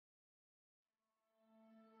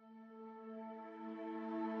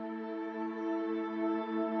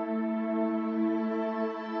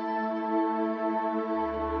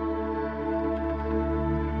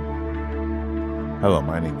Hello,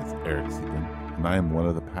 my name is Eric Sieben, and I am one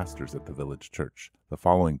of the pastors at the Village Church. The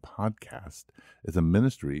following podcast is a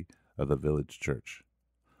ministry of the Village Church.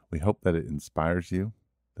 We hope that it inspires you,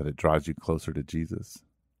 that it draws you closer to Jesus,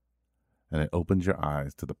 and it opens your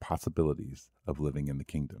eyes to the possibilities of living in the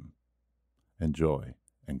kingdom. Enjoy,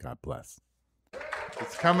 and God bless.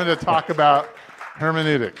 It's coming to talk about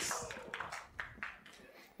hermeneutics.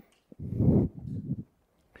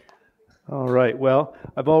 All right. Well,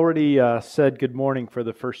 I've already said good morning for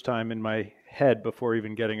the first time in my head before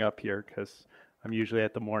even getting up here because I'm usually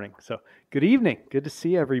at the morning. So good evening. Good to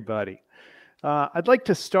see everybody. I'd like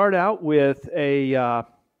to start out with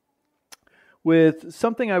with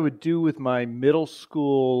something I would do with my middle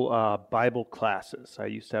school Bible classes. I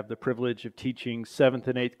used to have the privilege of teaching 7th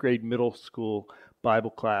and 8th grade middle school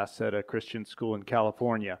Bible class at a Christian school in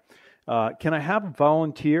California. Can I have a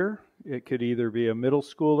volunteer? It could either be a middle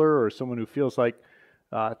schooler or someone who feels like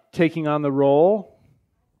taking on the role.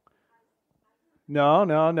 No,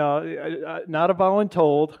 not a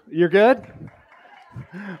voluntold. You're good?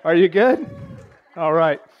 Are you good? All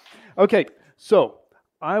right. Okay, so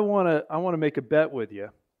I want to make a bet with you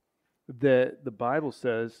that the Bible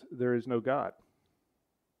says there is no God.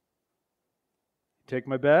 Take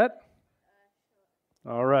my bet?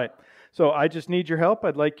 All right. So I just need your help.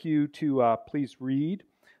 I'd like you to please read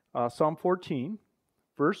Psalm 14,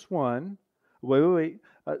 verse 1. Wait.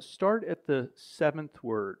 Start at the 7th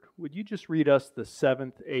word. Would you just read us the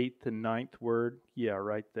 7th, 8th, and 9th word? Yeah,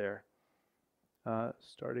 right there. Not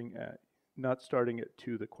starting at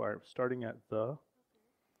to the choir, starting at the.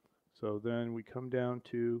 So then we come down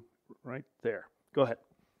to right there. Go ahead.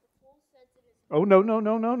 Oh, no.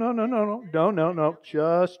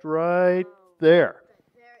 Just right there.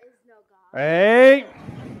 Hey.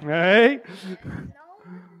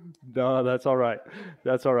 No, that's all right.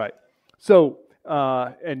 So,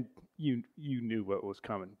 and you knew what was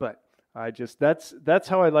coming, but I just that's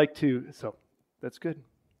how I like to. So that's good.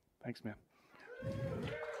 Thanks, man.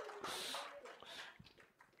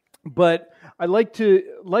 But I like to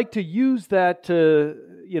use that to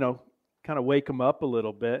kind of wake them up a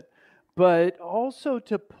little bit, but also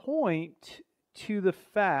to point to the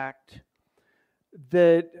fact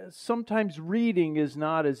that sometimes reading is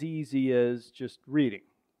not as easy as just reading.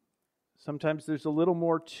 Sometimes there's a little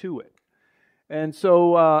more to it. And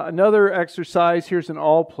so another exercise, here's an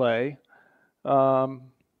all play. Oh,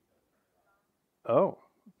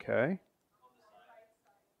 okay.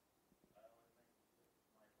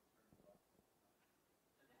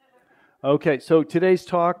 Okay, so today's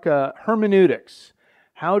talk, hermeneutics,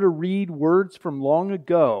 how to read words from long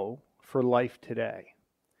ago for life today.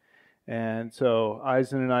 And so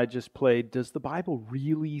Eisen and I just played, does the Bible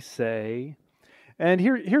really say? And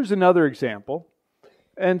here's another example.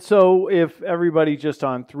 And so if everybody just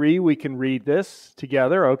on 3, we can read this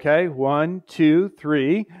together. Okay, 1, 2,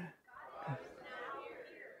 3.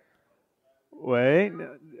 Wait,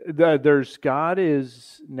 there's God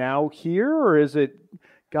is now here, or is it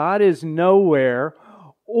God is nowhere,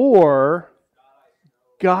 or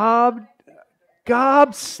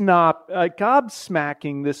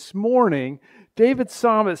gobsmacking this morning, David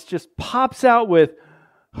Psalmist just pops out with,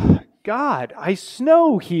 God, I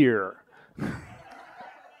snow here.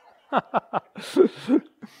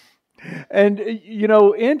 And,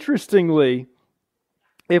 interestingly,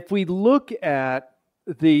 if we look at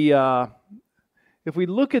the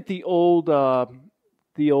old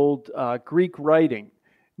Greek writing,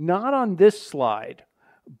 not on this slide,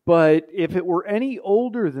 but if it were any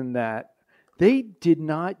older than that, they did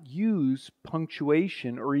not use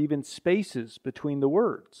punctuation or even spaces between the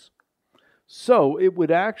words. So it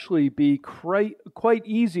would actually be quite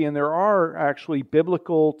easy, and there are actually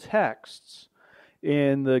biblical texts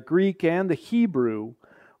in the Greek and the Hebrew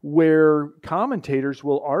where commentators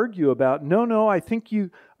will argue about, no, I think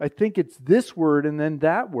it's this word and then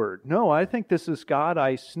that word. No, I think this is God,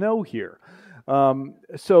 I snow here.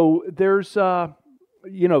 So there's,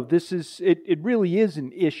 this is, it really is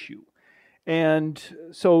an issue. And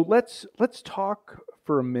so let's talk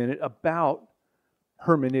for a minute about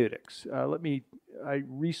hermeneutics. I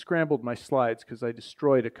re-scrambled my slides because I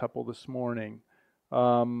destroyed a couple this morning.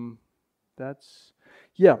 So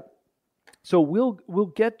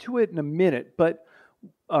we'll get to it in a minute, but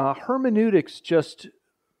hermeneutics, just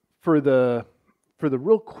for the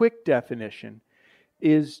real quick definition,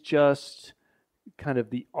 is just kind of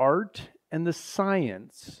the art and the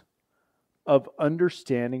science of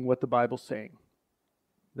understanding what the Bible's saying.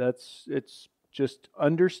 It's just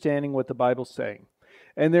understanding what the Bible's saying.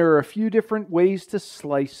 And there are a few different ways to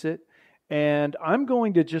slice it, and I'm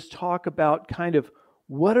going to just talk about kind of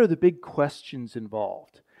what are the big questions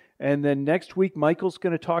involved. And then next week, Michael's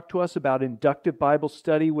going to talk to us about inductive Bible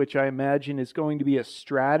study, which I imagine is going to be a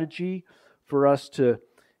strategy for us to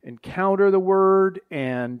encounter the Word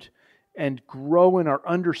and grow in our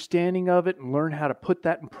understanding of it and learn how to put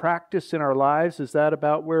that in practice in our lives. Is that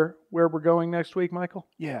about where we're going next week, Michael?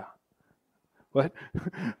 Yeah. What?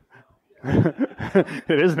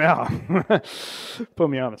 It is now.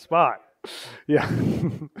 Put me on the spot. Yeah.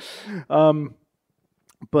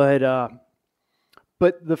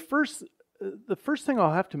 But the first thing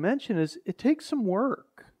I'll have to mention is it takes some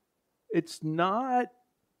work. It's not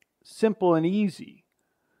simple and easy.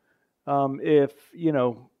 I'll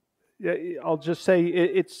just say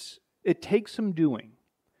it takes some doing.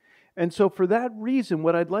 And so for that reason,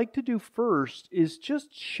 what I'd like to do first is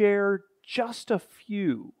just share just a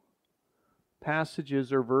few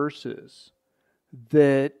passages or verses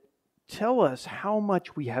that tell us how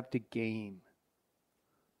much we have to gain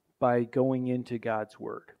by going into God's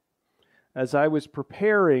Word. As I was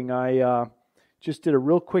preparing, I just did a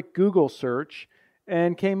real quick Google search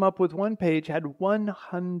and came up with one page, had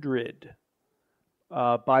 100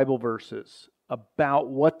 Bible verses about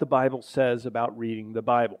what the Bible says about reading the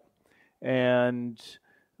Bible. And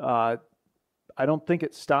I don't think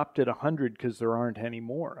it stopped at 100 because there aren't any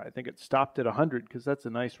more. I think it stopped at 100 because that's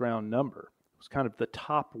a nice round number. It was kind of the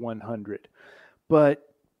top 100.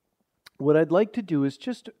 But what I'd like to do is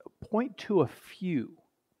just point to a few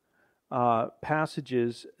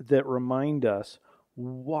passages that remind us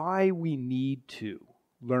why we need to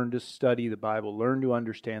learn to study the Bible, learn to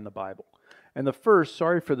understand the Bible. And the first,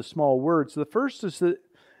 sorry for the small words, the first is that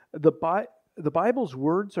the Bible's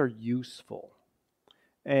words are useful.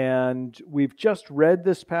 And we've just read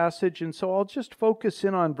this passage, and so I'll just focus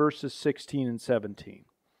in on verses 16 and 17.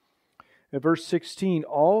 In verse 16,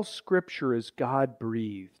 all Scripture is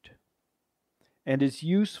God-breathed and is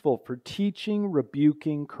useful for teaching,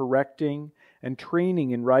 rebuking, correcting, and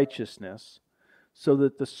training in righteousness, so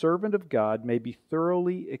that the servant of God may be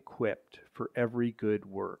thoroughly equipped for every good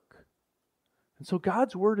work. And so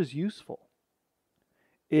God's Word is useful.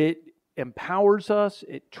 It empowers us,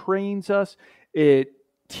 it trains us, it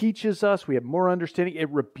teaches us, we have more understanding, it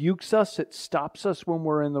rebukes us, it stops us when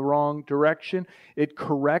we're in the wrong direction, it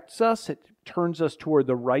corrects us, it turns us toward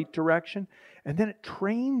the right direction, and then it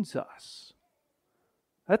trains us.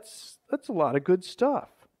 That's a lot of good stuff.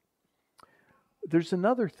 There's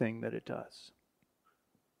another thing that it does.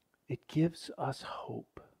 It gives us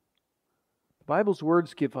hope. The Bible's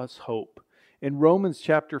words give us hope. In Romans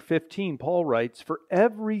chapter 15, Paul writes, "For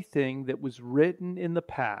everything that was written in the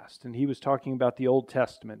past," and he was talking about the Old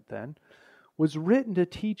Testament then, "was written to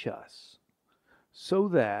teach us, so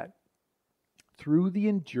that through the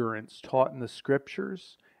endurance taught in the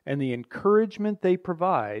Scriptures and the encouragement they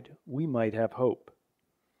provide, we might have hope."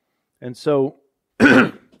 And so,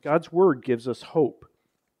 God's Word gives us hope.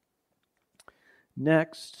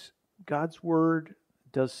 Next, God's Word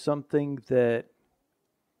does something that,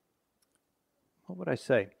 what would I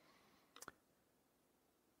say?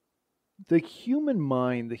 The human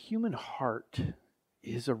mind, the human heart,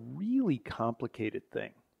 is a really complicated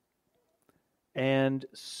thing. And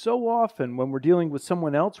so often when we're dealing with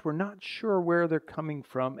someone else, we're not sure where they're coming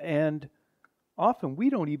from. And often we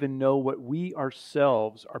don't even know what we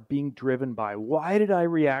ourselves are being driven by. Why did I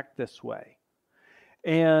react this way?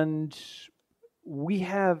 And we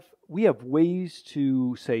have ways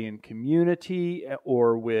to, say, in community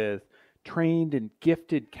or with trained and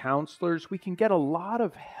gifted counselors, we can get a lot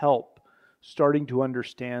of help starting to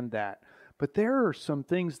understand that. But there are some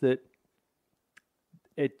things that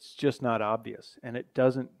it's just not obvious, and it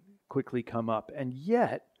doesn't quickly come up. And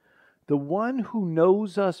yet, the one who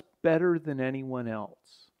knows us better than anyone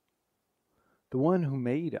else, the one who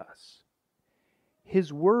made us,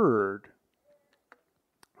 His Word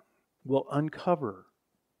will uncover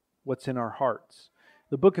what's in our hearts.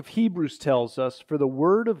 The book of Hebrews tells us, "For the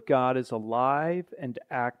Word of God is alive and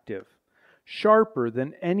active, sharper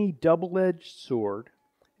than any double-edged sword.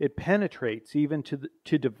 It penetrates even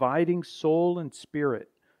to dividing soul and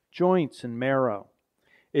spirit, joints and marrow.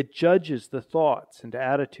 It judges the thoughts and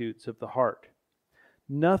attitudes of the heart.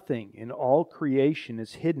 Nothing in all creation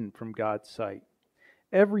is hidden from God's sight.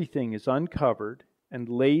 Everything is uncovered and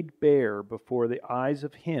laid bare before the eyes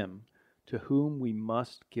of Him to whom we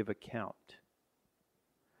must give account."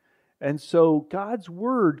 And so God's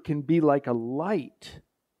Word can be like a light,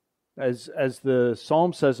 as the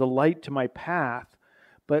Psalm says, a light to my path,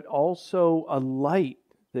 but also a light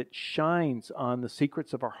that shines on the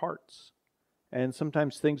secrets of our hearts, and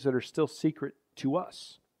sometimes things that are still secret to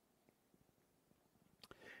us.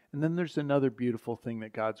 And then there's another beautiful thing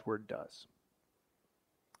that God's Word does,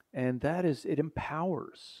 and that is it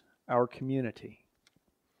empowers our community.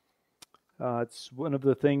 It's one of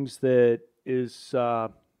the things that is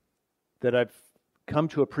that I've come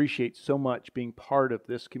to appreciate so much being part of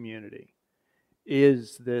this community,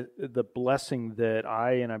 is the blessing that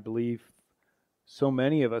I believe so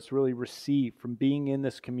many of us really receive from being in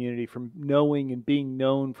this community, from knowing and being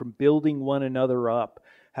known, from building one another up,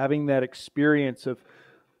 having that experience of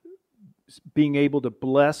being able to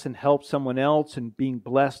bless and help someone else, and being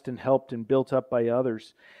blessed and helped and built up by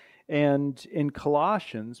others. And in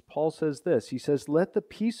Colossians, Paul says this. He says, "Let the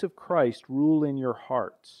peace of Christ rule in your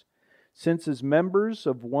hearts, since as members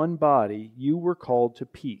of one body you were called to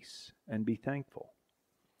peace, and be thankful.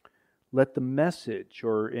 Let the message,"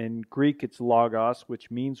 or in Greek it's logos, which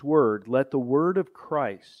means word, "let the word of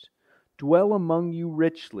Christ dwell among you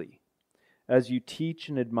richly, as you teach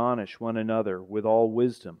and admonish one another with all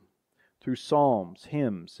wisdom, through psalms,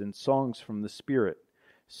 hymns, and songs from the Spirit,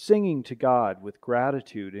 singing to God with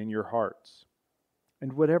gratitude in your hearts.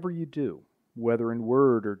 And whatever you do, whether in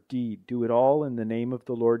word or deed, do it all in the name of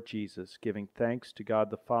the Lord Jesus, giving thanks to God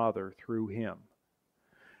the Father through Him."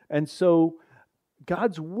 And so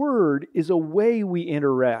God's Word is a way we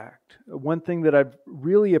interact. One thing that I've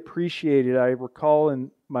really appreciated, I recall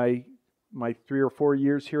in my 3 or 4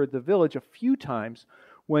 years here at the Village, a few times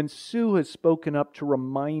when Sue has spoken up to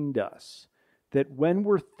remind us that when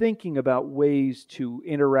we're thinking about ways to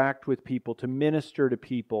interact with people, to minister to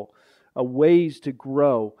people, ways to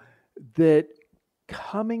grow, that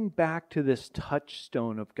coming back to this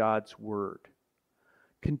touchstone of God's Word,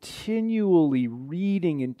 continually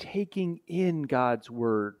reading and taking in God's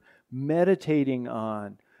Word, meditating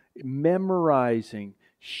on, memorizing,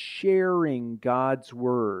 sharing God's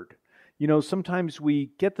Word. You know, sometimes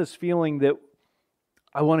we get this feeling that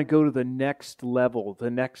I want to go to the next level,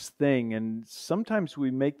 the next thing. And sometimes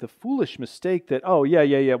we make the foolish mistake that, oh,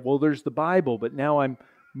 yeah, well, there's the Bible, but now I'm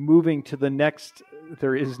moving to the next.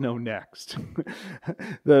 There is no next.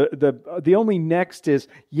 The only next is,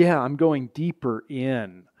 I'm going deeper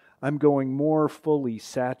in. I'm going more fully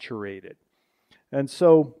saturated. And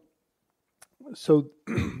so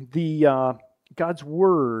the God's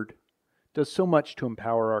Word does so much to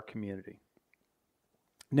empower our community.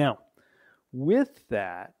 Now, with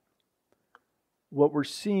that, what we're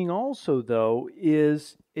seeing also, though,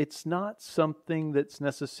 is it's not something that's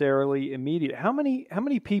necessarily immediate. How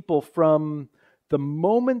many people from the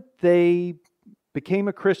moment they became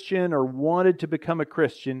a Christian or wanted to become a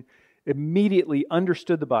Christian immediately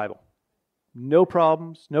understood the Bible? No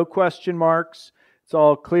problems, no question marks. It's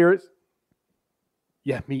all clear.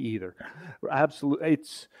 Yeah, me either. Absolutely.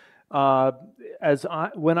 It's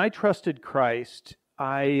when I trusted Christ,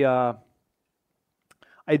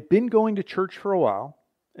 I'd been going to church for a while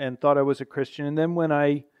and thought I was a Christian. And then when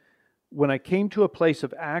I came to a place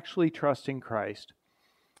of actually trusting Christ,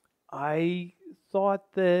 I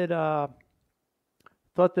thought that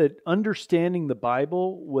understanding the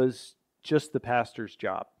Bible was just the pastor's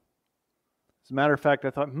job. As a matter of fact,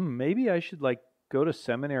 I thought, maybe I should go to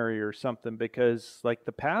seminary or something, because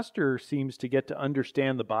the pastor seems to get to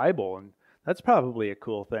understand the Bible, and that's probably a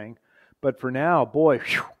cool thing. But for now, boy,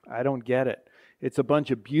 I don't get it. It's a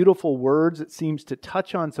bunch of beautiful words. It seems to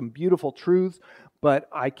touch on some beautiful truths, but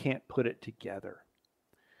I can't put it together.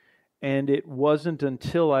 And it wasn't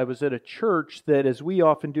until I was at a church that, as we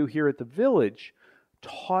often do here at the Village,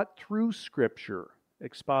 taught through Scripture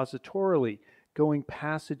expositorily, going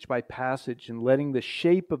passage by passage and letting the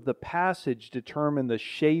shape of the passage determine the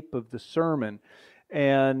shape of the sermon,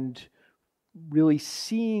 and really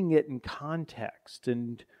seeing it in context,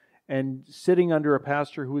 and sitting under a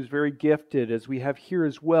pastor who is very gifted, as we have here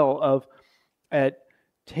as well, at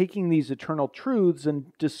taking these eternal truths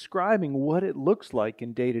and describing what it looks like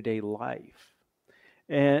in day-to-day life.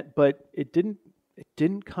 But it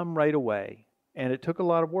didn't come right away, and it took a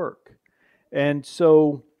lot of work. And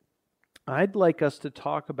so I'd like us to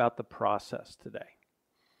talk about the process today.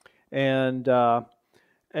 And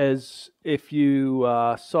as if you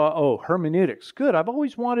saw, hermeneutics, good. I've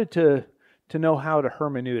always wanted to know how to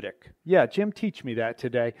hermeneutic. Yeah, Jim, teach me that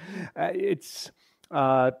today.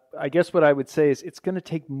 I guess what I would say is it's going to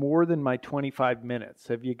take more than my 25 minutes.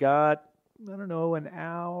 Have you got, an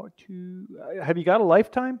hour, two? Have you got a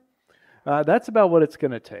lifetime? That's about what it's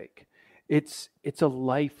going to take. It's a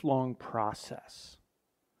lifelong process.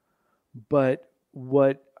 But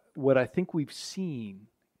what I think we've seen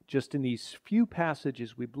just in these few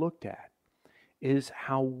passages we've looked at is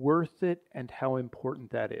how worth it and how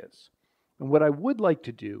important that is. And what I would like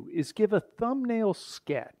to do is give a thumbnail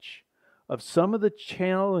sketch of some of the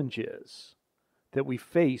challenges that we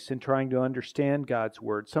face in trying to understand God's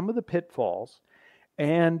Word, some of the pitfalls,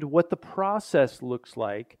 and what the process looks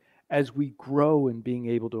like as we grow in being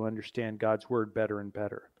able to understand God's Word better and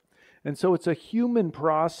better. And so it's a human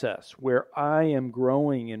process where I am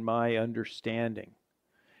growing in my understanding.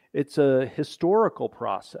 It's a historical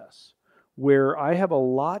process where I have a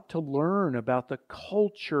lot to learn about the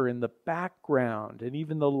culture and the background and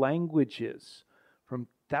even the languages from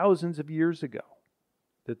thousands of years ago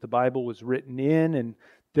that the Bible was written in and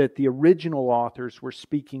that the original authors were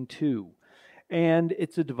speaking to. And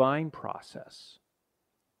it's a divine process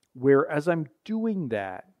where, as I'm doing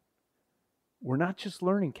that, we're not just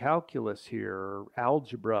learning calculus here or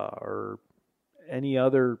algebra or any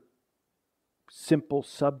other simple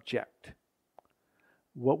subject.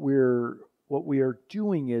 What we are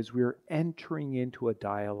doing is we're entering into a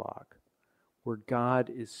dialogue where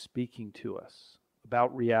God is speaking to us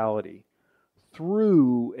about reality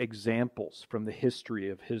through examples from the history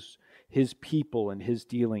of his people and his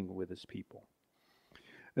dealing with his people.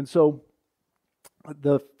 And so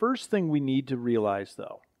the first thing we need to realize,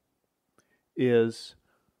 though, is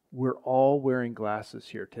we're all wearing glasses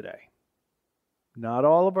here today. Not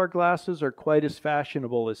all of our glasses are quite as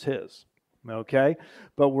fashionable as his, okay?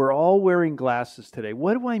 But we're all wearing glasses today.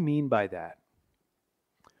 What do I mean by that?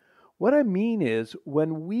 What I mean is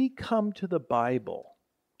when we come to the Bible,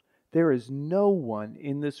 there is no one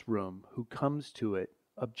in this room who comes to it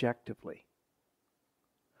objectively.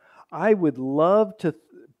 I would love to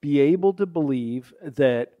be able to believe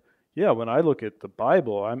that, yeah, when I look at the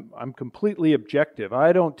Bible, I'm completely objective.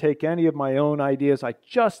 I don't take any of my own ideas. I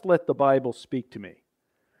just let the Bible speak to me.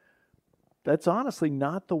 That's honestly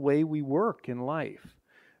not the way we work in life.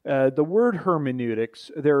 The word hermeneutics,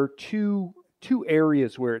 there are two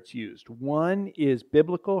areas where it's used. One is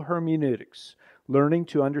biblical hermeneutics, learning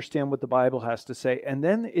to understand what the Bible has to say. And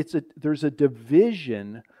then there's a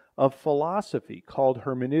division of philosophy called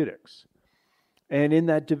hermeneutics. And in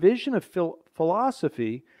that division of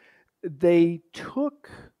philosophy, they took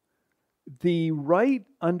the right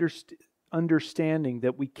understanding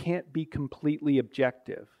that we can't be completely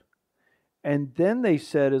objective. And then they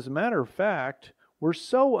said, as a matter of fact, we're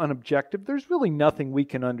so unobjective, there's really nothing we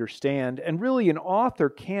can understand. And really, an author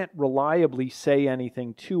can't reliably say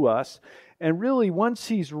anything to us. And really, once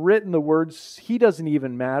he's written the words, he doesn't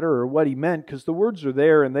even matter or what he meant, because the words are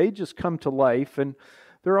there and they just come to life. And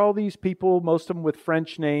there are all these people, most of them with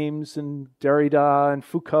French names, and Derrida and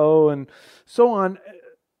Foucault and so on,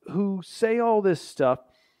 who say all this stuff,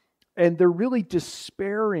 and they're really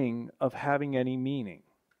despairing of having any meaning.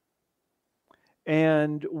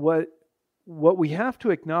 And what we have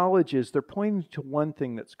to acknowledge is they're pointing to one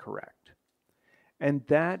thing that's correct. And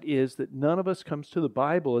that is that none of us comes to the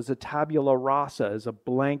Bible as a tabula rasa, as a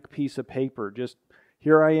blank piece of paper. Just,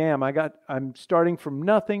 here I am. I'm starting from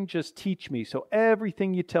nothing. Just teach me. So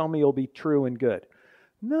everything you tell me will be true and good.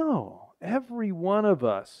 No, every one of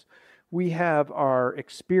us, we have our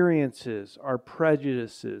experiences, our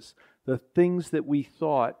prejudices, the things that we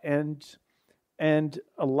thought, and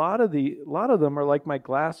a lot of them are like my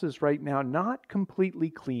glasses right now, not completely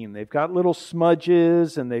clean. They've got little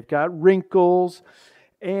smudges and they've got wrinkles,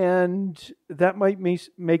 and that might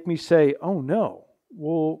make me say, "Oh no,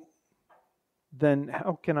 well, then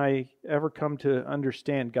how can I ever come to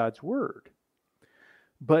understand God's Word?"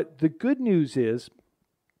 But the good news is,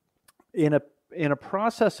 in a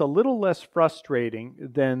process a little less frustrating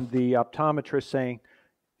than the optometrist saying,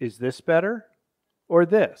 "Is this better or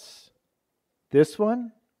this? This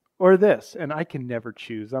one or this?" And I can never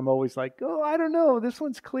choose. I'm always like, "Oh, I don't know. This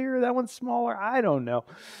one's clearer. That one's smaller. I don't know."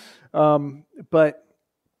 But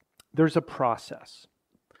there's a process.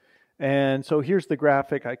 And so here's the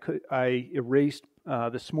graphic I erased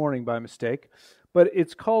this morning by mistake. But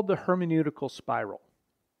it's called the hermeneutical spiral.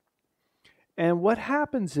 And what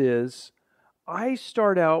happens is I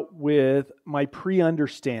start out with my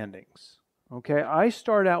pre-understandings. Okay? I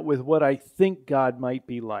start out with what I think God might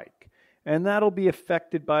be like. And that'll be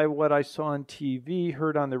affected by what I saw on TV,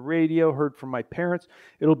 heard on the radio, heard from my parents.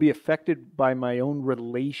 It'll be affected by my own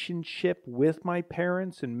relationship with my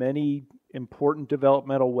parents in many important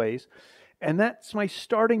developmental ways. And that's my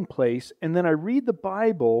starting place. And then I read the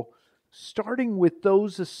Bible starting with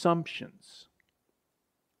those assumptions.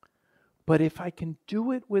 But if I can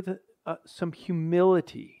do it with some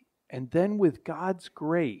humility and then with God's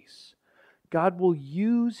grace, God will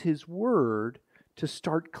use His Word to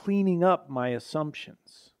start cleaning up my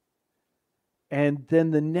assumptions. And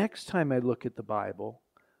then the next time I look at the Bible,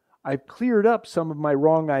 I've cleared up some of my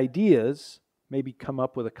wrong ideas, maybe come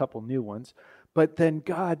up with a couple new ones, but then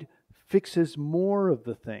God fixes more of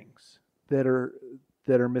the things that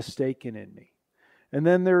are mistaken in me. And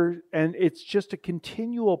it's just a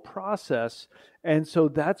continual process, and so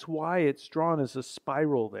that's why it's drawn as a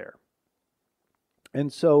spiral there.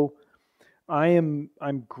 And so I'm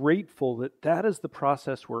grateful that that is the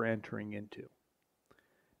process we're entering into.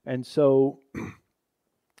 And so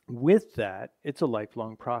with that, it's a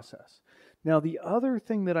lifelong process. Now, the other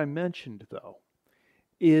thing that I mentioned, though,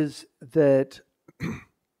 is that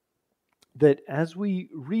that as we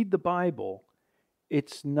read the Bible,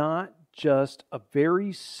 it's not just a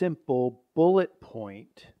very simple bullet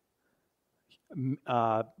point,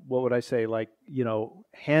 what would I say, like,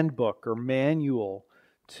 handbook or manual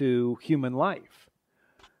to human life.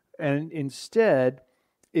 And instead,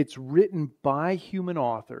 it's written by human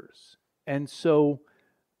authors. And so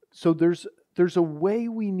there's a way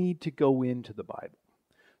we need to go into the Bible.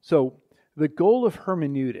 So the goal of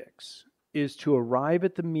hermeneutics is to arrive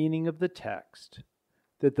at the meaning of the text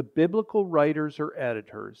that the biblical writers or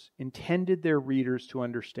editors intended their readers to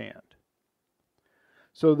understand.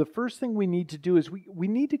 So the first thing we need to do is we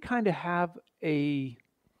need to kind of have a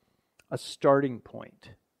starting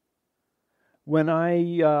point. When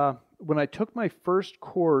I took my first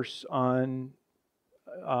course on,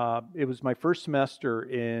 it was my first semester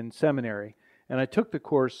in seminary, and I took the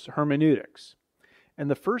course Hermeneutics. And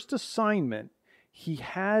the first assignment, he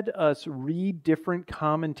had us read different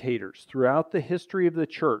commentators throughout the history of the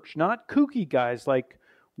church, not kooky guys, like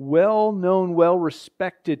well-known,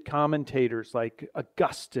 well-respected commentators like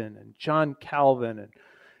Augustine and John Calvin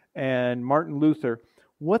and Martin Luther,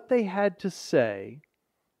 what they had to say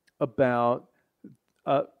about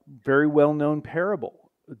a very well-known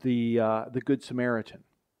parable, the Good Samaritan.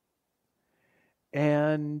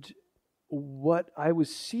 And what I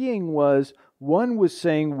was seeing was, one was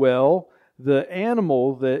saying, well, the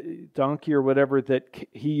animal, the donkey or whatever that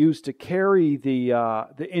he used to carry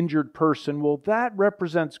the injured person, well, that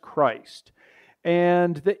represents Christ.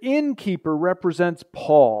 And the innkeeper represents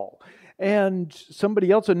Paul. And somebody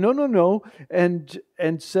else said, no, and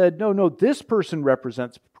said, no, this person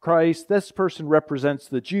represents Christ, this person represents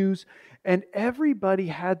the Jews. And everybody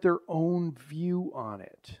had their own view on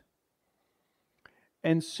it.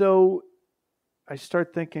 And so I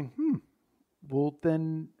start thinking, well,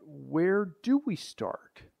 then where do we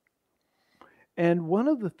start? And one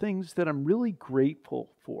of the things that I'm really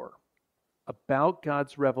grateful for about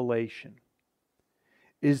God's revelation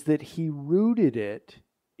is that He rooted it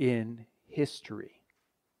in history.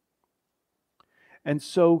 And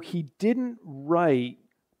so He didn't write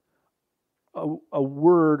a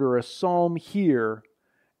word or a psalm here,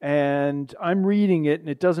 and I'm reading it and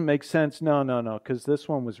it doesn't make sense. No, because this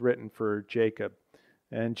one was written for Jacob.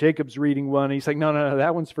 And Jacob's reading one, and he's like, no,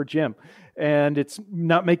 that one's for Jim. And it's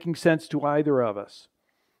not making sense to either of us.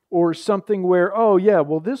 Or something where, oh yeah,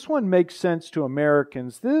 well, this one makes sense to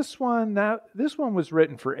Americans. This one was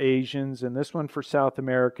written for Asians, and this one for South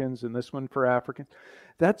Americans, and this one for Africans.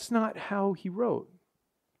 That's not how he wrote.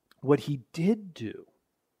 What he did do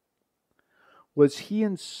was he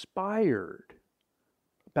inspired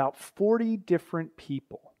about 40 different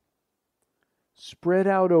people, spread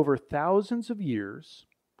out over thousands of years,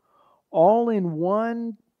 all in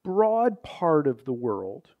one broad part of the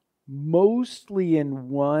world, mostly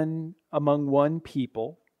among one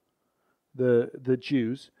people, the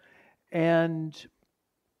Jews, and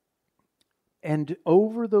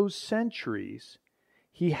over those centuries,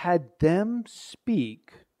 he had them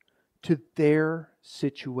speak to their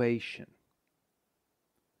situation.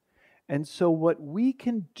 And so what we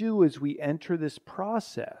can do as we enter this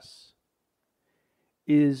process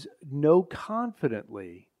is know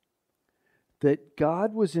confidently that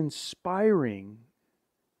God was inspiring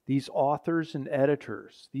these authors and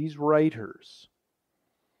editors, these writers,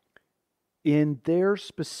 in their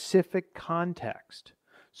specific context.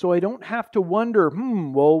 So I don't have to wonder,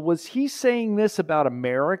 well, was he saying this about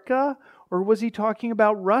America, or was he talking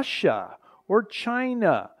about Russia or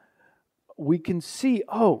China? We can see,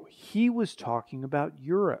 he was talking about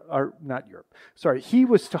Europe, or not Europe. Sorry,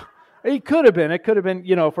 it could have been,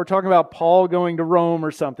 if we're talking about Paul going to Rome or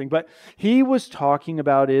something, but he was talking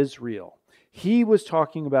about Israel. He was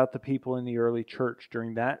talking about the people in the early church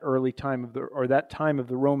during that early time that time of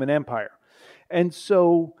the Roman Empire. And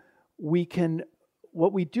so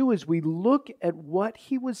what we do is we look at what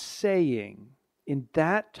he was saying in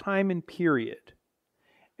that time and period,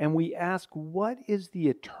 and we ask, what is the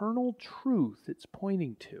eternal truth it's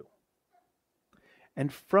pointing to?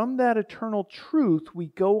 And from that eternal truth, we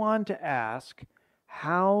go on to ask,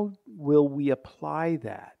 how will we apply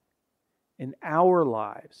that in our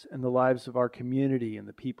lives and the lives of our community and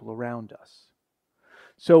the people around us?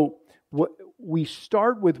 So we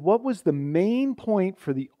start with, what was the main point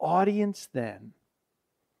for the audience then?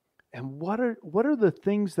 And what are the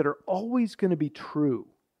things that are always going to be true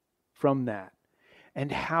from that?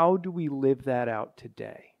 And how do we live that out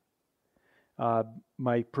today?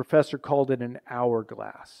 My professor called it an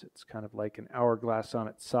hourglass. It's kind of like an hourglass on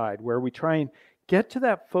its side, where we try and get to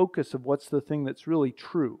that focus of what's the thing that's really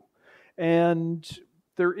true. And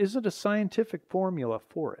there isn't a scientific formula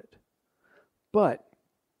for it. But,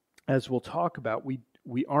 as we'll talk about,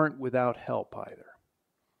 we aren't without help either.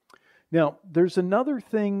 Now, there's another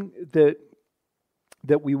thing that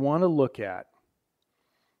we want to look at,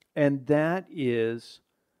 and that is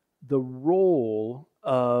the role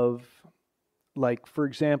of, like, for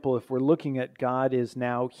example, if we're looking at God is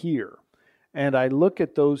now here, and I look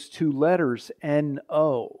at those two letters,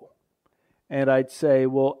 N-O, and I'd say,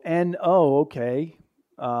 well, N-O, okay,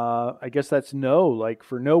 I guess that's no, like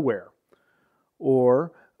for nowhere.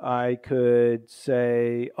 Or I could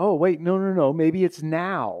say, oh, wait, no, maybe it's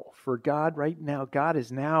now, for God right now. God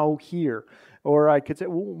is now here. Or I could say,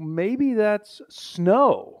 well, maybe that's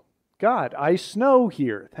snow. God, I snow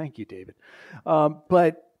here. Thank you, David.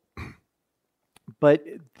 But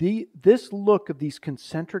this look of these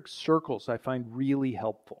concentric circles I find really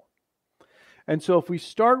helpful. And so if we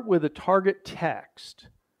start with a target text,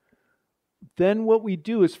 then what we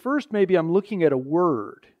do is first maybe I'm looking at a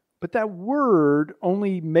word, but that word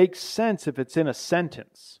only makes sense if it's in a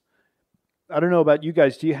sentence. I don't know about you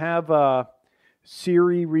guys. Do you have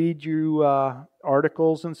Siri read you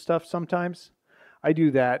articles and stuff sometimes? I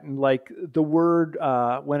do that. And like the word,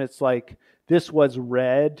 when it's like, this was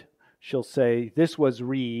read, she'll say, this was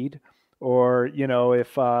read. Or,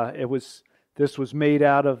 if this was made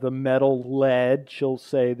out of the metal lead, she'll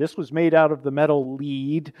say, this was made out of the metal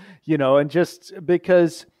lead, and just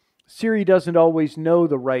because Siri doesn't always know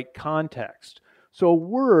the right context. So a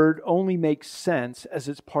word only makes sense as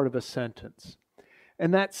it's part of a sentence.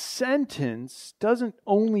 And that sentence doesn't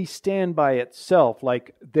only stand by itself,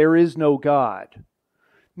 like, there is no God.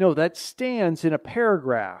 No, that stands in a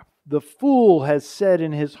paragraph. The fool has said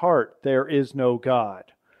in his heart, there is no God.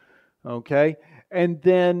 Okay? And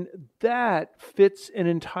then that fits an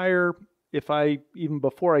entire, even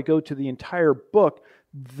before I go to the entire book,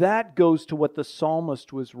 that goes to what the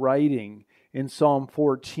psalmist was writing in Psalm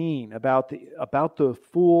 14 about the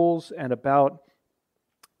fools and about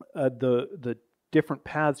the different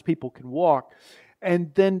paths people can walk.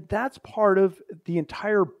 And then that's part of the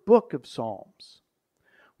entire book of Psalms,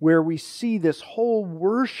 where we see this whole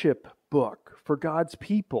worship book for God's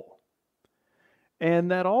people.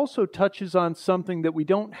 And that also touches on something that we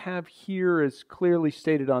don't have here as clearly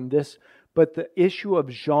stated on this, but the issue of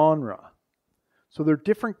genre. So there are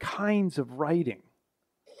different kinds of writing.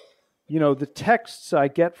 The texts I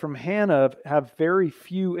get from Hannah have very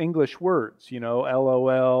few English words,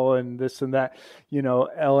 LOL and this and that,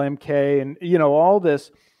 LMK and, all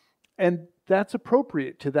this. And that's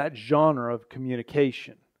appropriate to that genre of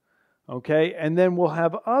communication. Okay? And then we'll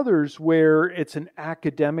have others where it's an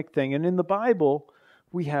academic thing. And in the Bible,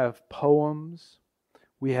 we have poems,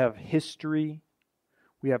 we have history,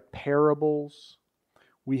 we have parables,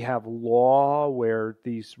 we have law where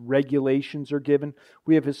these regulations are given.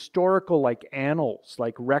 We have historical, like annals,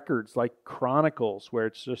 like records, like chronicles, where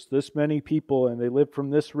it's just this many people and they lived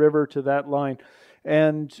from this river to that line.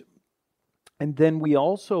 And then we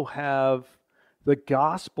also have the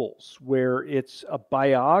Gospels, where it's a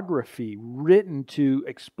biography written to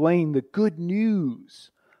explain the good news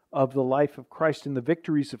of the life of Christ and the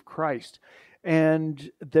victories of Christ.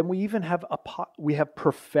 And then we even have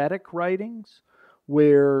prophetic writings,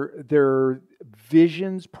 where there are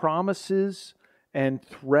visions, promises, and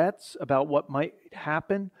threats about what might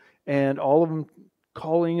happen, and all of them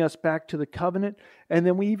calling us back to the covenant. And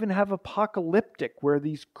then we even have apocalyptic, where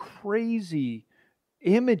these crazy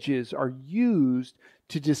images are used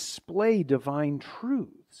to display divine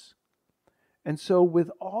truths. And so with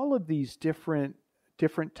all of these different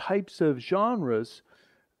types of genres,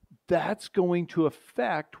 that's going to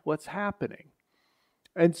affect what's happening.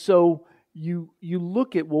 And so you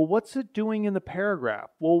look at, well, what's it doing in the paragraph?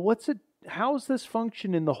 Well, how's this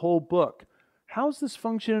function in the whole book? How's this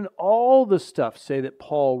function in all the stuff, say, that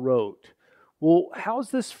Paul wrote? Well,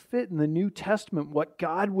 how's this fit in the New Testament, what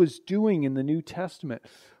God was doing in the New Testament?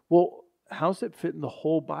 Well, how's it fit in the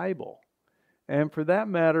whole Bible? And for that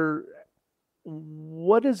matter,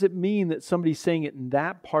 what does it mean that somebody's saying it in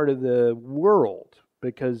that part of the world?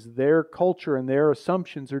 Because their culture and their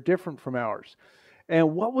assumptions are different from ours.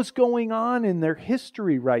 And what was going on in their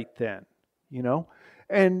history right then,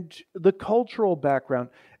 and the cultural background,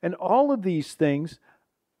 and all of these things.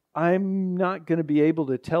 I'm not going to be able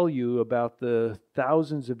to tell you about the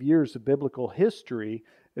thousands of years of biblical history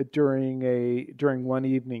during one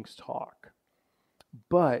evening's talk.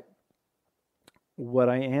 But what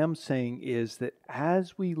I am saying is that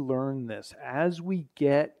as we learn this, as we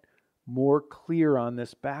get more clear on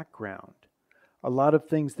this background, a lot of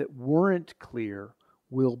things that weren't clear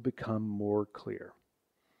will become more clear.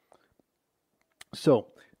 So,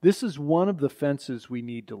 this is one of the fences we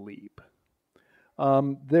need to leap.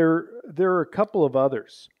 There are a couple of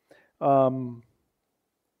others. An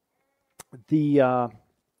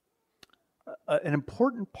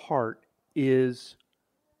important part is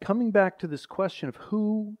coming back to this question of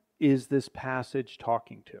who is this passage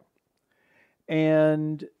talking to?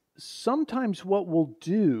 And sometimes what we'll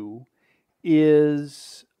do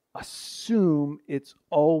is assume it's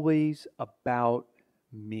always about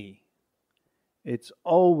me. It's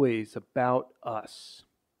always about us.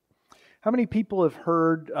 How many people have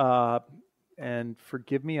heard, and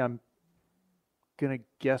forgive me, I'm going to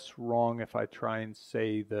guess wrong if I try and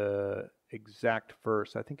say the exact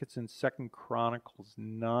verse. I think it's in 2 Chronicles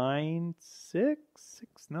 9:6,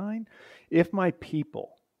 9. If my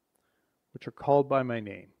people, which are called by my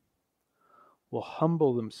name, will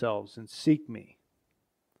humble themselves and seek me,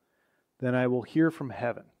 then I will hear from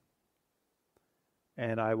heaven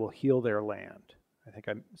and I will heal their land. I think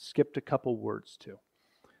I skipped a couple words too.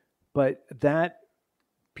 But that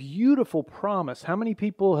beautiful promise, how many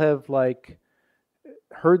people have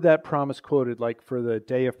heard that promise quoted for the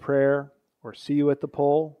day of prayer or see you at the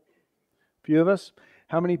pole? A few of us.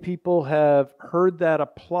 How many people have heard that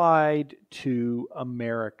applied to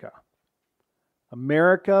America?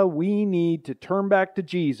 America, we need to turn back to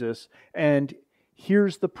Jesus, and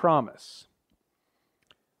here's the promise.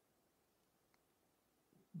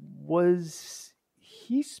 Was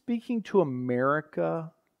he speaking to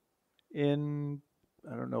America in,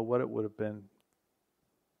 I don't know what it would have been,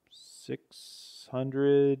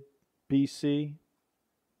 600 BC?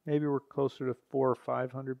 Maybe we're closer to 400 or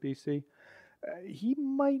 500 BC. He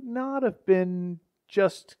might not have been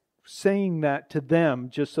just saying that to them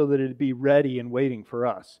just so that it'd be ready and waiting for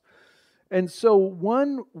us. And so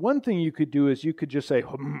one thing you could do is you could just say,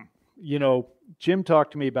 Jim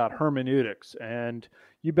talked to me about hermeneutics, and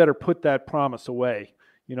you better put that promise away.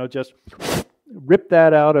 Just rip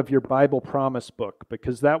that out of your Bible promise book,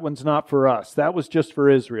 because that one's not for us. That was just for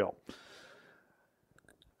Israel.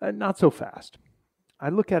 Not so fast. I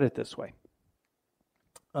look at it this way.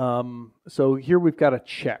 So here we've got a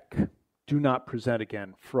check. Do not present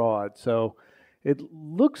again. Fraud. So it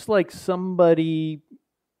looks like somebody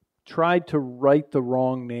tried to write the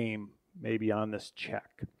wrong name maybe on this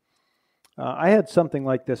check. I had something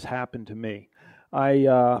like this happen to me.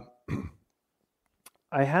 I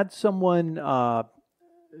had someone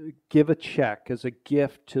give a check as a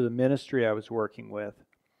gift to the ministry I was working with.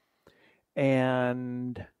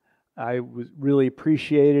 And I really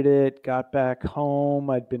appreciated it, got back home.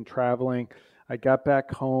 I'd been traveling. I got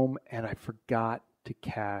back home and I forgot to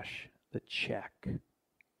cash the check.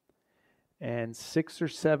 And 6 or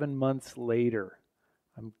 7 months later,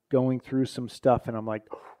 I'm going through some stuff and I'm like,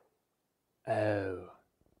 oh.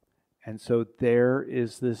 And so there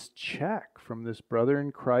is this check from this brother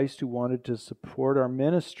in Christ who wanted to support our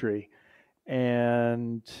ministry,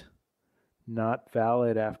 and not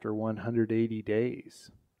valid after 180 days.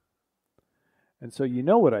 And so you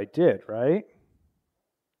know what I did, right?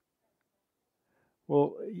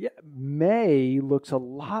 Well, yeah, May looks a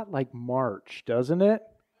lot like March, doesn't it?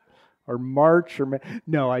 Or March or May.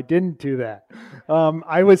 No, I didn't do that.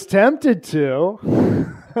 I was tempted to.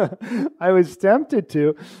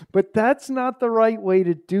 But that's not the right way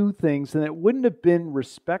to do things, and it wouldn't have been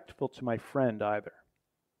respectful to my friend either.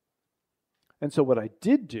 And so what I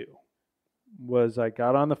did do was I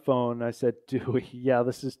got on the phone and I said, Dewey, yeah,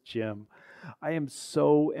 this is Jim. I am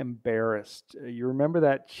so embarrassed. You remember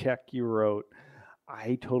that check you wrote?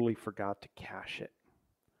 I totally forgot to cash it.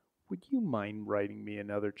 Would you mind writing me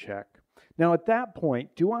another check? Now at that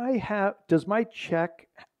point, does my check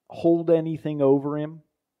hold anything over him?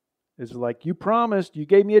 Is it like, you promised, you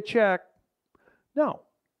gave me a check? No.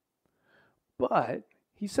 But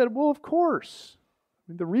he said, well, of course.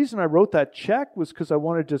 The reason I wrote that check was because I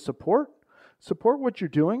wanted to support what you're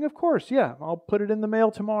doing. Of course, yeah, I'll put it in the mail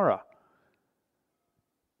tomorrow.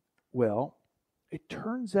 Well, it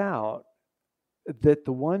turns out that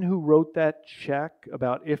the one who wrote that check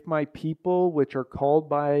about if my people, which are called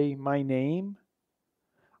by my name,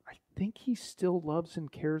 I think he still loves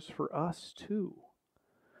and cares for us too.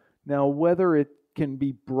 Now, whether it can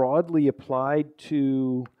be broadly applied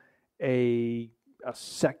to a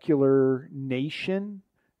secular nation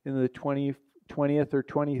in the 20th or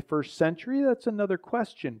 21st century, that's another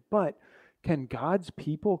question. But can God's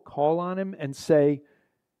people call on him and say,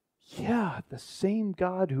 yeah, the same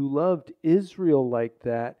God who loved Israel like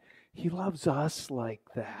that, He loves us like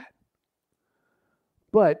that.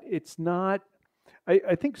 But it's not,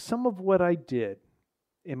 I think some of what I did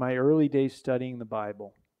in my early days studying the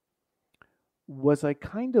Bible was I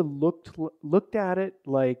kind of looked at it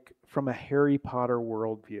like from a Harry Potter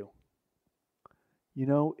worldview. You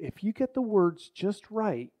know, if you get the words just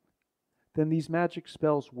right, then these magic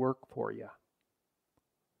spells work for you.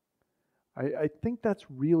 I think that's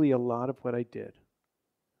really a lot of what I did.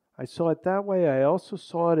 I saw it that way. I also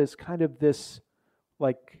saw it as kind of this,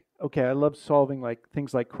 like, okay, I love solving like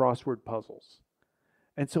things like crossword puzzles.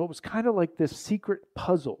 And so it was kind of like this secret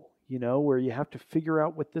puzzle, you know, where you have to figure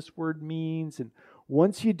out what this word means. And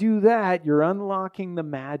once you do that, you're unlocking the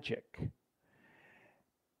magic.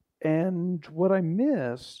 And what I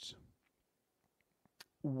missed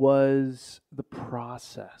was the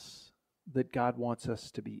process that God wants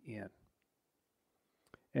us to be in.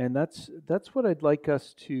 And that's what I'd like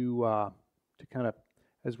us to kind of,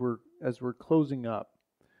 as we're closing up,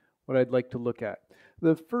 what I'd like to look at.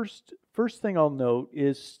 The first thing I'll note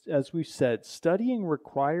is, as we said, studying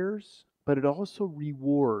requires, but it also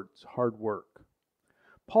rewards hard work.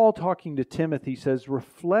 Paul, talking to Timothy, says,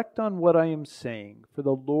 "Reflect on what I am saying, for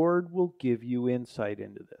the Lord will give you insight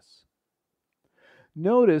into this."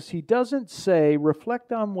 Notice he doesn't say,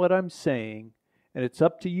 "Reflect on what I'm saying, and it's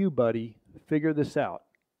up to you, buddy. Figure this out."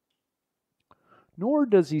 Nor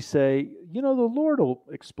does he say, "You know, the Lord will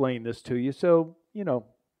explain this to you, so, you know,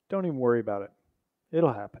 don't even worry about it.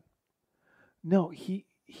 It'll happen." No, he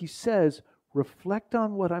says, reflect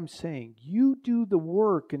on what I'm saying. You do the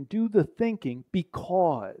work and do the thinking,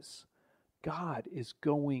 because God is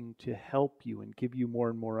going to help you and give you more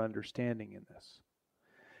and more understanding in this.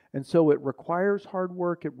 And so it requires hard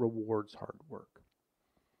work. It rewards hard work.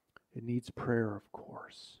 It needs prayer, of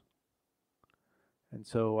course. And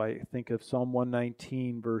so I think of Psalm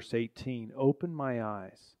 119, verse 18. "Open my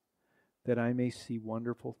eyes, that I may see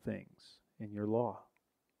wonderful things in your law."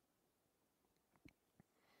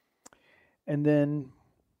 And then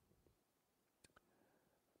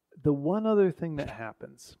the one other thing that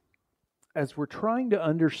happens as we're trying to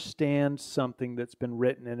understand something that's been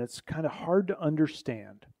written, and it's kind of hard to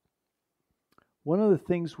understand, one of the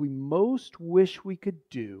things we most wish we could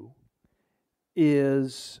do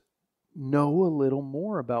is know a little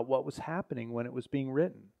more about what was happening when it was being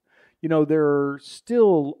written. You know, there are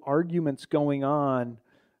still arguments going on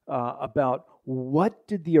about what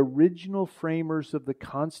did the original framers of the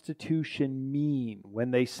Constitution mean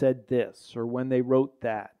when they said this or when they wrote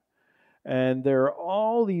that. And there are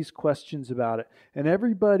all these questions about it. And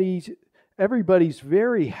everybody's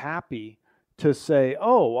very happy to say,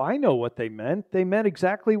 "Oh, I know what they meant. They meant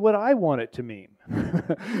exactly what I want it to mean."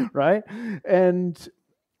 Right? And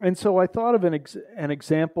so I thought of an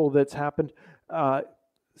example that's happened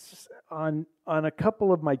on a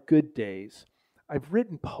couple of my good days. I've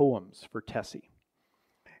written poems for Tessie.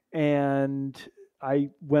 And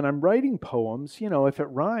when I'm writing poems, you know, if it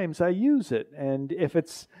rhymes, I use it. And if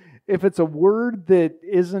it's a word that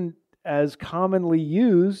isn't as commonly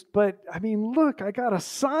used, but I mean, look, I got a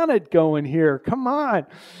sonnet going here. Come on.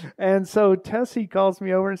 And so Tessie calls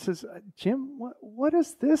me over and says, "Jim, what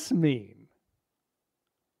does this mean?"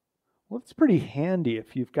 Well, it's pretty handy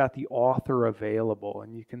if you've got the author available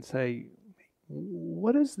and you can say,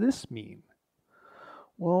 "What does this mean?"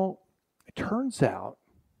 Well, it turns out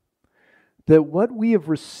that what we have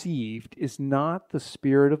received is not the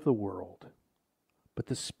spirit of the world, but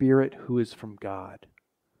the Spirit who is from God,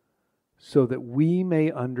 so that we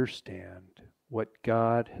may understand what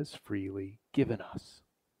God has freely given us.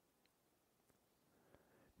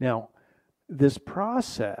 Now, this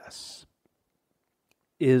process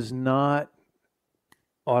is not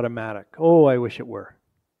automatic. Oh, I wish it were.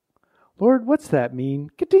 "Lord, what's that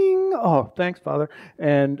mean? Ka-ding! Oh, thanks, Father."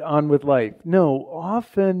 And on with life. No,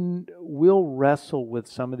 often we'll wrestle with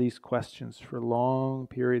some of these questions for long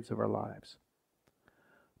periods of our lives.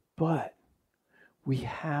 But we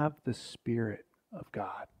have the Spirit of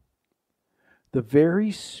God. The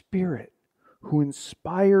very Spirit who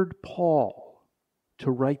inspired Paul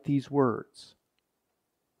to write these words,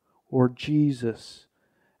 or Jesus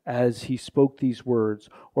as he spoke these words,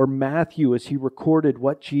 or Matthew as he recorded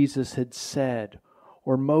what Jesus had said,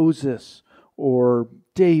 or Moses, or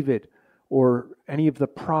David, or any of the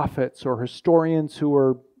prophets or historians who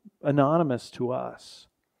are anonymous to us.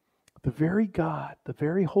 The very God, the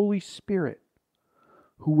very Holy Spirit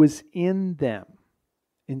who was in them,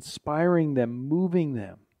 inspiring them, moving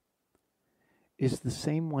them, is the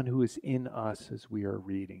same one who is in us as we are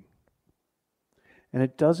reading. And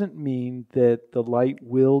it doesn't mean that the light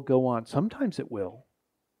will go on. Sometimes it will.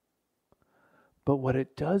 But what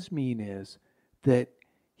it does mean is that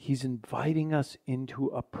He's inviting us into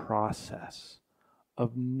a process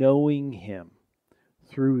of knowing Him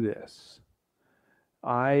through this.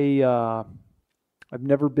 I've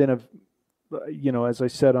never been as I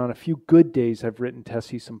said, on a few good days I've written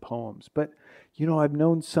Tessie some poems. But, I've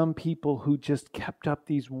known some people who just kept up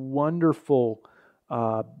these wonderful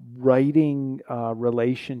writing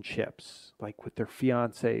relationships, like with their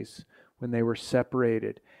fiancés when they were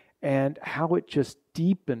separated, and how it just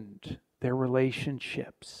deepened their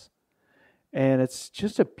relationships. And it's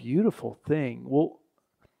just a beautiful thing. Well,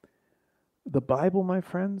 the Bible, my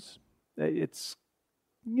friends, it's,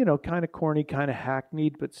 kind of corny, kind of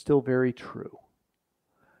hackneyed, but still very true.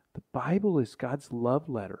 The Bible is God's love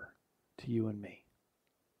letter to you and me.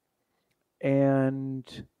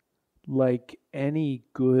 And like any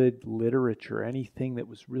good literature, anything that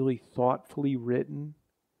was really thoughtfully written,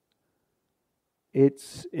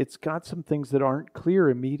 it's got some things that aren't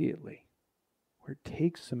clear immediately, where it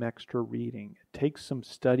takes some extra reading, it takes some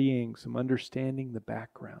studying, some understanding the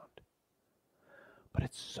background. But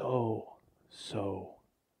it's so, so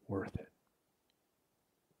worth it.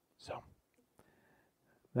 So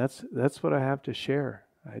that's what I have to share.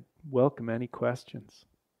 I'd welcome any questions.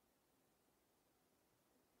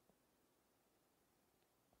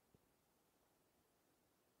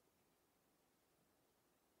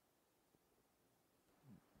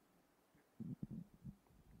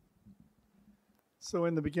 So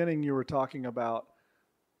in the beginning, you were talking about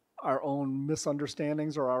our own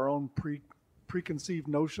misunderstandings or our own preconceived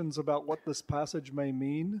notions about what this passage may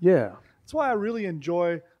mean. Yeah. That's why I really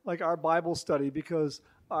enjoy our Bible study, because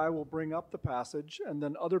I will bring up the passage and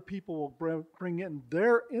then other people will bring in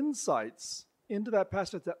their insights into that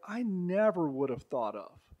passage that I never would have thought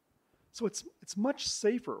of. So it's much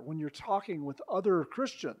safer when you're talking with other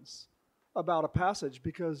Christians about a passage,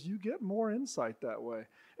 because you get more insight that way.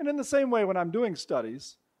 And in the same way, when I'm doing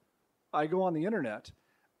studies, I go on the internet.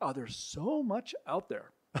 There's so much out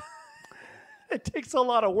there. It takes a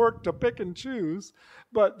lot of work to pick and choose,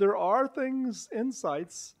 but there are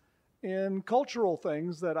insights in cultural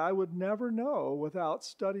things that I would never know without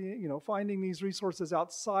studying, finding these resources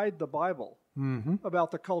outside the Bible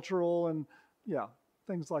about the cultural and,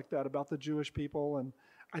 things like that, about the Jewish people. And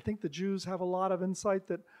I think the Jews have a lot of insight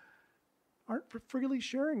that aren't freely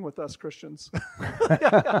sharing with us Christians.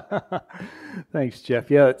 Thanks, Jeff.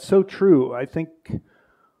 Yeah, it's so true. I think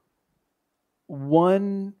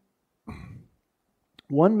one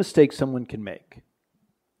mistake someone can make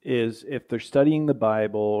is if they're studying the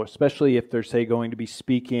Bible, especially if they're, say, going to be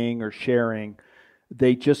speaking or sharing,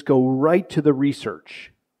 they just go right to the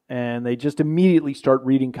research and they just immediately start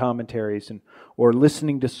reading commentaries or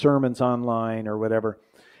listening to sermons online or whatever.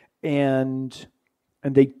 And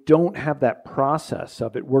they don't have that process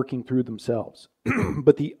of it working through themselves.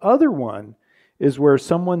 But the other one is where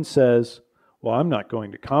someone says, well, I'm not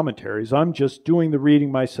going to commentaries. I'm just doing the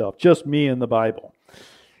reading myself, just me and the Bible.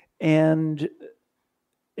 And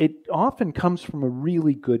it often comes from a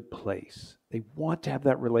really good place. They want to have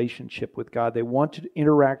that relationship with God. They want to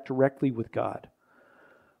interact directly with God.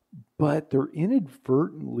 But they're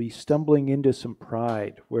inadvertently stumbling into some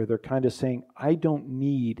pride where they're kind of saying, I don't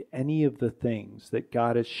need any of the things that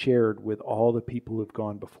God has shared with all the people who have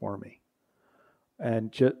gone before me.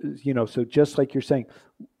 And so just like you're saying,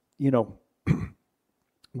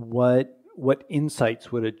 what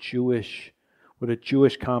insights would a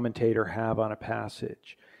Jewish commentator have on a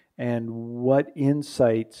passage? And what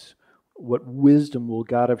insights, what wisdom will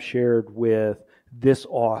God have shared with this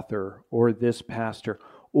author or this pastor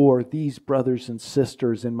or these brothers and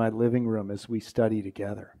sisters in my living room as we study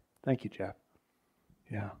together? Thank you, Jeff.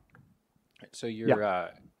 Yeah. So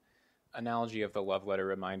your analogy of the love letter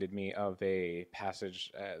reminded me of a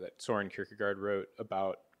passage that Soren Kierkegaard wrote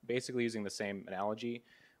about basically using the same analogy,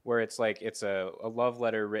 where it's like it's a love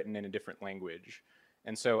letter written in a different language.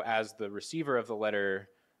 And so as the receiver of the letter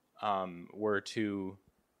were to,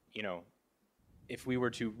 if we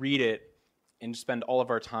were to read it and spend all of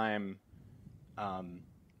our time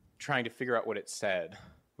trying to figure out what it said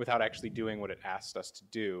without actually doing what it asked us to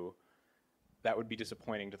do, that would be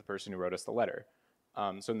disappointing to the person who wrote us the letter.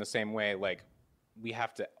 So in the same way, we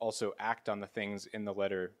have to also act on the things in the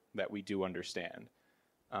letter that we do understand,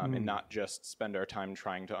 and not just spend our time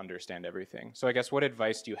trying to understand everything. So I guess, what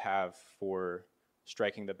advice do you have for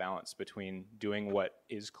striking the balance between doing what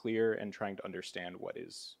is clear and trying to understand what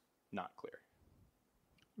is not clear?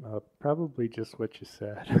 Probably just what you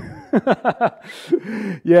said.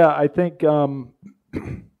 Yeah, I think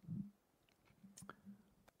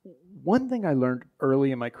one thing I learned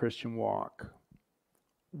early in my Christian walk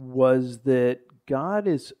was that God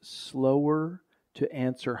is slower to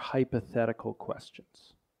answer hypothetical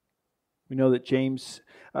questions. We know that James,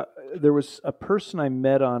 there was a person I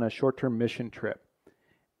met on a short-term mission trip,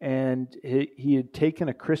 and he had taken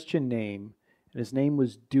a Christian name, and his name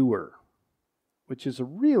was Doer, which is a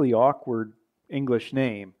really awkward English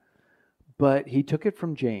name, but he took it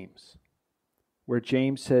from James, where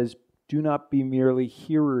James says, "Do not be merely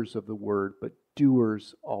hearers of the word, but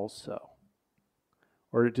doers also."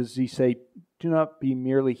 Or does he say, "Do not be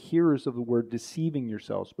merely hearers of the word, deceiving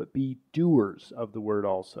yourselves, but be doers of the word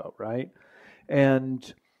also," right?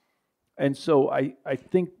 And so I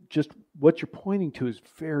think just what you're pointing to is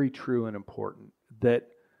very true and important, that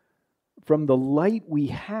from the light we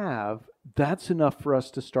have, that's enough for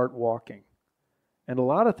us to start walking. And a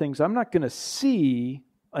lot of things I'm not going to see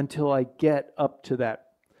until I get up to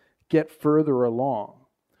that, get further along.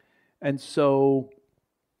 And so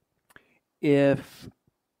if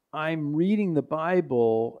I'm reading the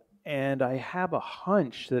Bible and I have a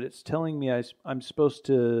hunch that it's telling me I'm supposed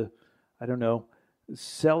to, I don't know,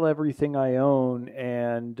 sell everything I own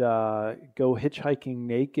and go hitchhiking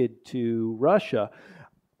naked to Russia,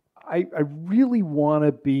 I really want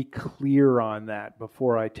to be clear on that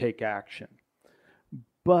before I take action.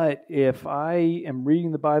 But if I am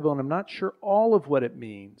reading the Bible and I'm not sure all of what it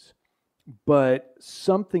means, but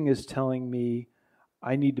something is telling me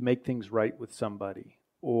I need to make things right with somebody,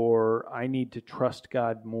 or I need to trust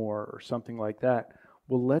God more, or something like that,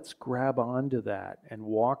 well, let's grab onto that and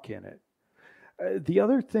walk in it. The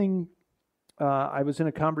other thing, I was in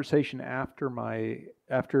a conversation after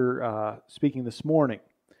speaking this morning,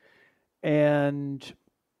 and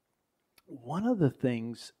one of the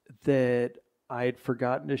things that I had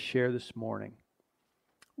forgotten to share this morning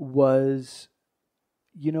was,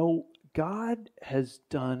 God has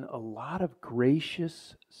done a lot of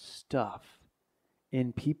gracious stuff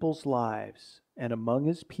in people's lives and among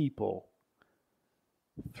His people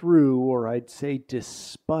through, or I'd say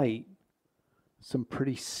despite, some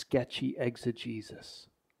pretty sketchy exegesis.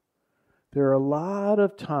 There are a lot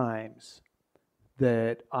of times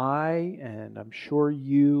that I, and I'm sure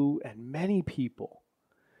you and many people,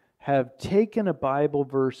 have taken a Bible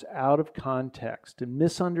verse out of context and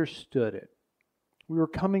misunderstood it. We were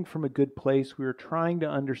coming from a good place. We were trying to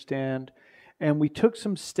understand, and we took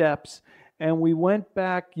some steps, and we went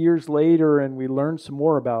back years later and we learned some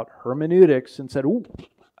more about hermeneutics and said, "Ooh,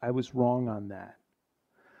 I was wrong on that."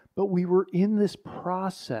 But we were in this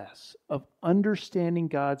process of understanding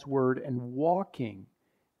God's Word and walking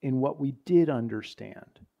in what we did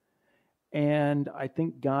understand. And I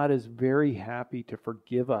think God is very happy to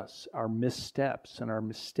forgive us our missteps and our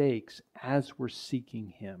mistakes as we're seeking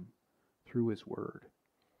Him through His Word.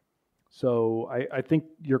 So I think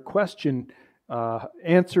your question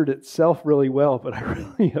answered itself really well, but I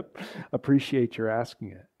really appreciate your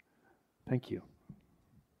asking it. Thank you.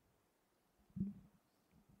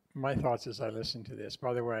 My thoughts as I listen to this.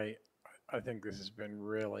 By the way, I think this has been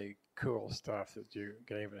really cool stuff that you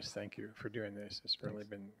gave us. Thank you for doing this. It's really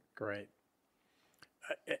been great.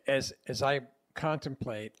 As I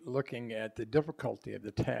contemplate looking at the difficulty of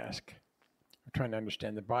the task of trying to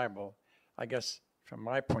understand the Bible, I guess from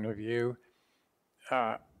my point of view,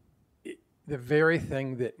 the very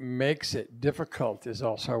thing that makes it difficult is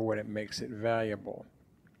also what it makes it valuable.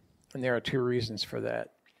 And there are two reasons for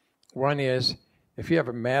that. One is, if you have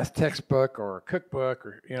a math textbook or a cookbook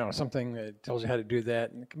or something that tells you how to do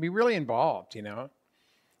that, and it can be really involved,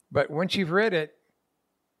 But once you've read it,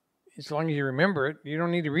 as long as you remember it, you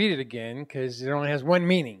don't need to read it again because it only has one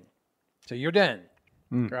meaning. So you're done,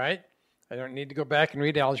 right? I don't need to go back and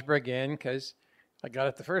read algebra again because I got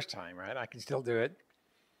it the first time, right? I can still do it.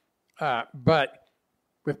 But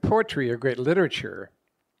with poetry or great literature,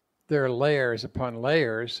 there are layers upon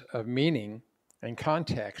layers of meaning and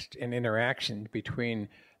context and interaction between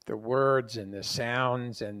the words and the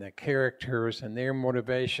sounds and the characters and their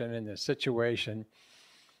motivation and the situation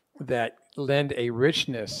that lend a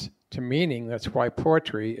richness to meaning. That's why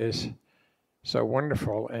poetry is so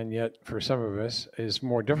wonderful, and yet for some of us is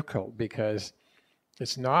more difficult because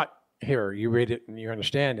it's not here, you read it and you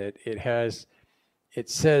understand it. It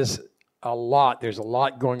says a lot. There's a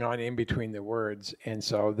lot going on in between the words, and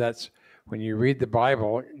so that's when you read the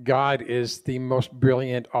Bible, God is the most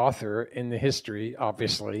brilliant author in the history,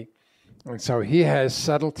 obviously. And so He has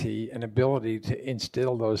subtlety and ability to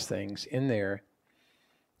instill those things in there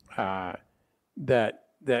that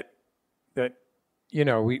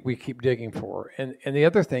we keep digging for. And the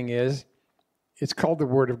other thing is, it's called the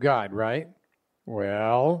Word of God, right?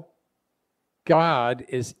 Well, God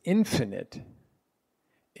is infinite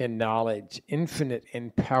in knowledge, infinite in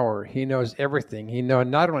power. He knows everything. He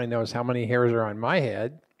not only knows how many hairs are on my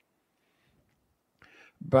head,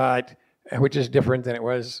 but which is different than it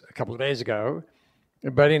was a couple of days ago.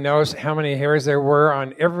 But he knows how many hairs there were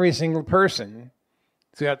on every single person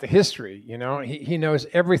throughout the history. You know, he knows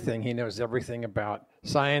everything. He knows everything about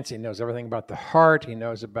science. He knows everything about the heart. He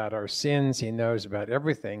knows about our sins. He knows about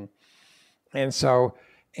everything. And so,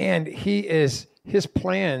 and his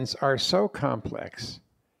plans are so complex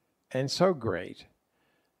and so great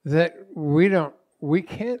that we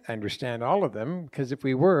can't understand all of them, because if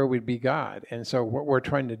we were, we'd be God. And so what we're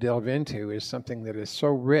trying to delve into is something that is so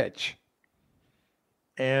rich.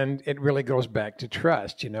 And it really goes back to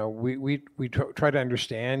trust. You know, we try to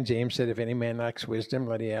understand. James said, if any man lacks wisdom,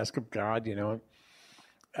 let he ask of God, you know.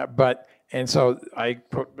 And so I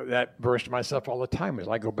put that verse to myself all the time as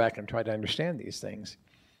I go back and try to understand these things.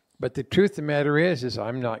 But the truth of the matter is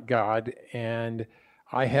I'm not God, and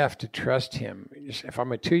I have to trust him. If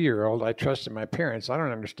I'm a 2-year-old, I trust in my parents. I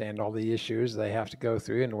don't understand all the issues they have to go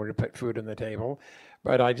through in order to put food on the table,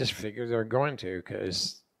 but I just figure they're going to,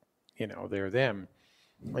 because, you know, they're them.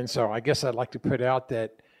 And so I guess I'd like to put out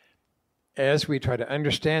that as we try to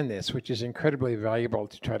understand this, which is incredibly valuable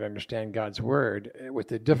to try to understand God's word, with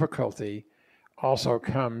the difficulty also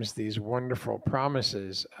comes these wonderful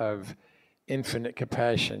promises of infinite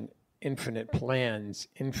compassion, infinite plans,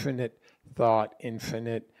 infinite thought,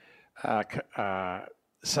 infinite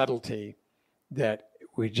subtlety, that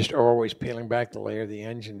we just are always peeling back the layer of the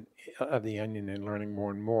onion and learning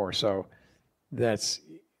more and more. So that's,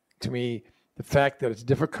 to me, the fact that it's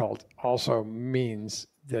difficult also means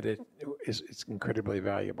that it's incredibly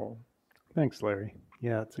valuable. Thanks, Larry.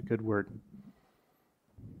 Yeah, it's a good word.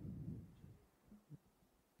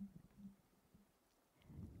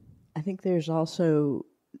 I think there's also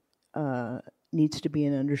needs to be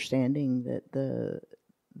an understanding that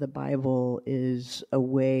the Bible is a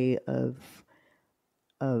way of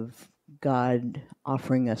God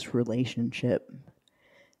offering us relationship,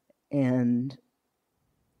 and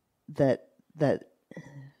that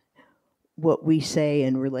what we say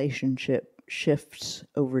in relationship shifts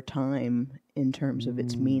over time in terms of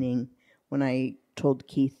its meaning. When I told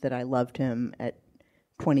Keith that I loved him at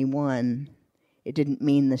 21, it didn't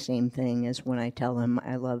mean the same thing as when I tell him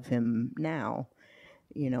I love him now,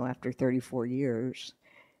 you know, after 34 years,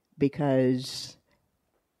 because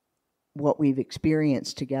what we've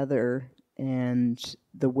experienced together and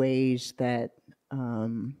the ways that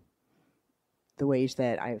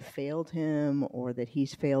I've failed him, or that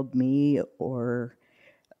he's failed me, or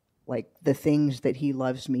like the things that he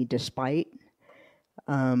loves me despite,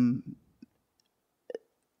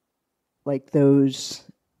 like those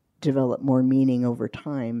develop more meaning over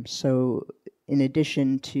time. So in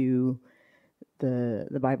addition to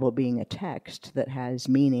the Bible being a text that has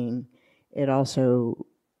meaning, it also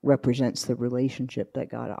represents the relationship that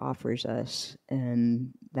God offers us,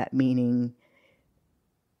 and that meaning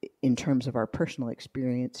in terms of our personal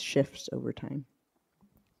experience shifts over time.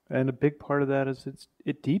 And a big part of that is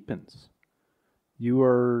it deepens.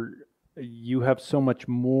 You have so much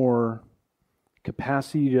more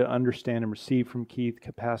capacity to understand and receive from Keith,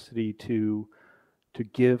 capacity to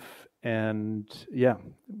give, and yeah,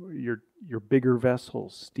 your bigger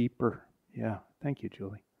vessels, deeper. Yeah, thank you,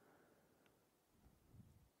 Julie.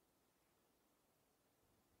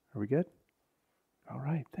 Are we good? All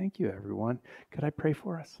right, thank you, everyone. Could I pray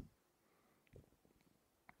for us?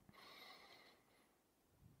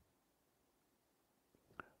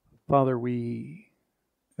 Father,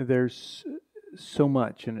 there's so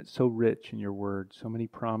much, and it's so rich in your word, so many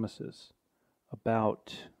promises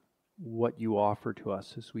about what you offer to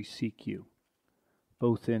us as we seek you,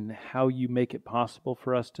 both in how you make it possible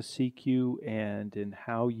for us to seek you, and in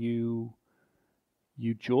how you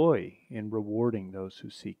joy in rewarding those who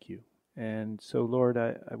seek you. And so, Lord,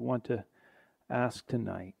 I want to ask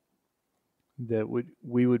tonight that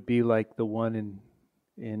we would be like the one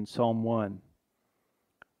in Psalm 1.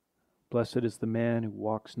 Blessed is the man who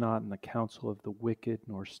walks not in the counsel of the wicked,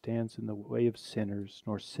 nor stands in the way of sinners,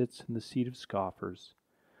 nor sits in the seat of scoffers.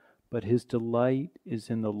 But his delight is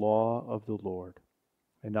in the law of the Lord,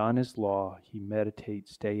 and on his law he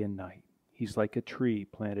meditates day and night. He's like a tree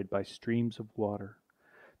planted by streams of water,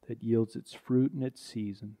 that yields its fruit in its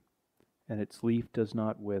season, and its leaf does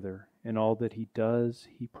not wither. In all that he does,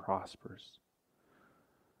 he prospers.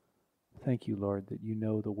 Thank you, Lord, that you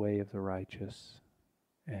know the way of the righteous.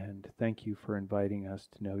 And thank you for inviting us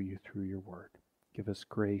to know you through your word. Give us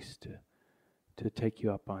grace to take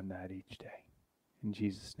you up on that each day. In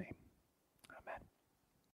Jesus' name.